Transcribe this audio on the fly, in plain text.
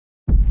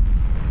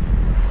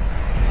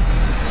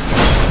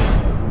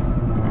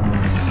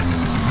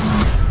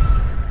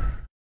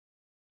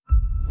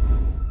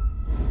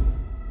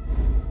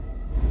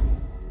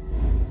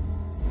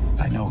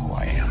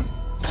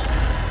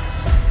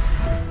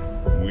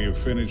we are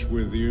finished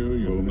with you,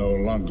 you'll no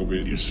longer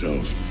be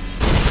yourself.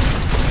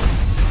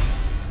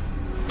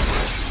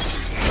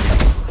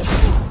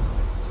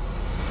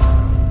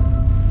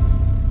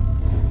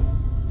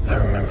 I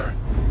remember.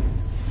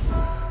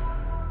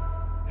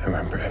 I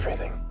remember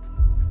everything.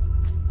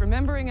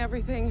 Remembering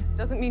everything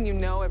doesn't mean you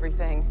know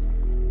everything.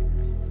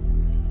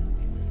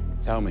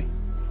 Tell me.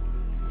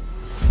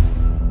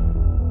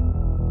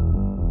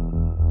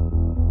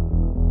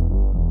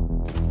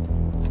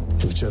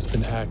 We've just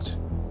been hacked.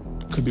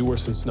 Could be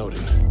worse than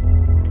Snowden.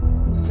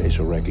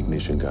 Facial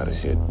recognition got a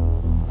hit.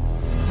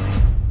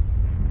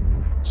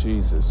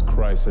 Jesus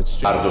Christ, that's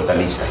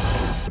just...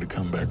 To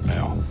come back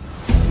now.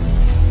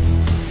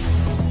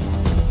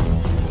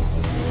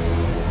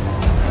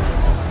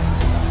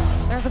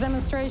 There's a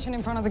demonstration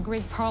in front of the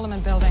Greek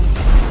Parliament building.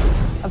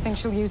 I think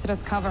she'll use it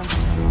as cover.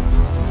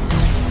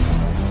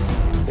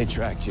 They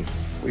tracked you.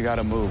 We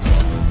gotta move.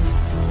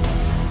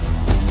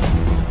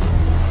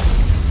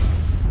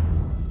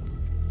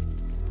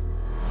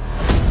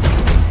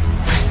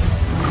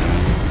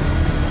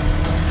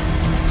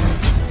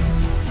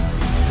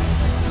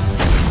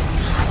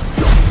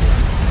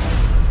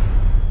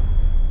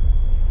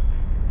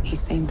 He's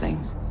seen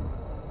things.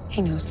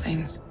 He knows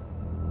things.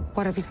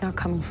 What if he's not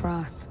coming for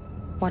us?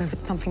 What if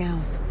it's something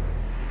else?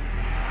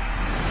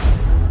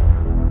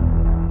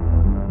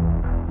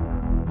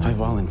 I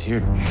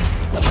volunteered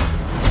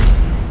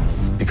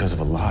because of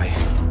a lie.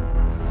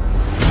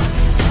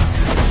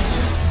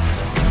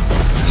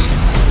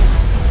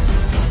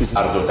 This is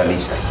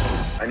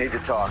I need to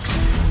talk.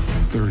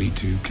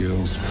 32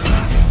 kills.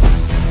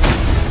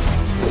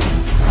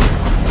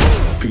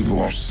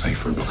 People are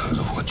safer because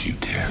of what you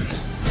did.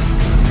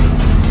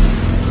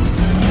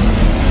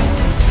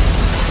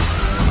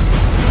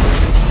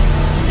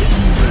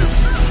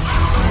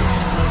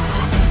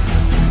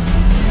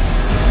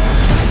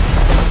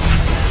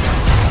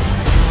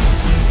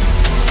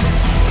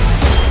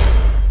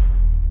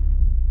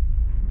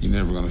 You're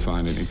never gonna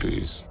find any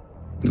peace.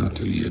 Not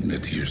till you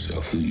admit to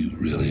yourself who you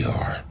really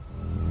are.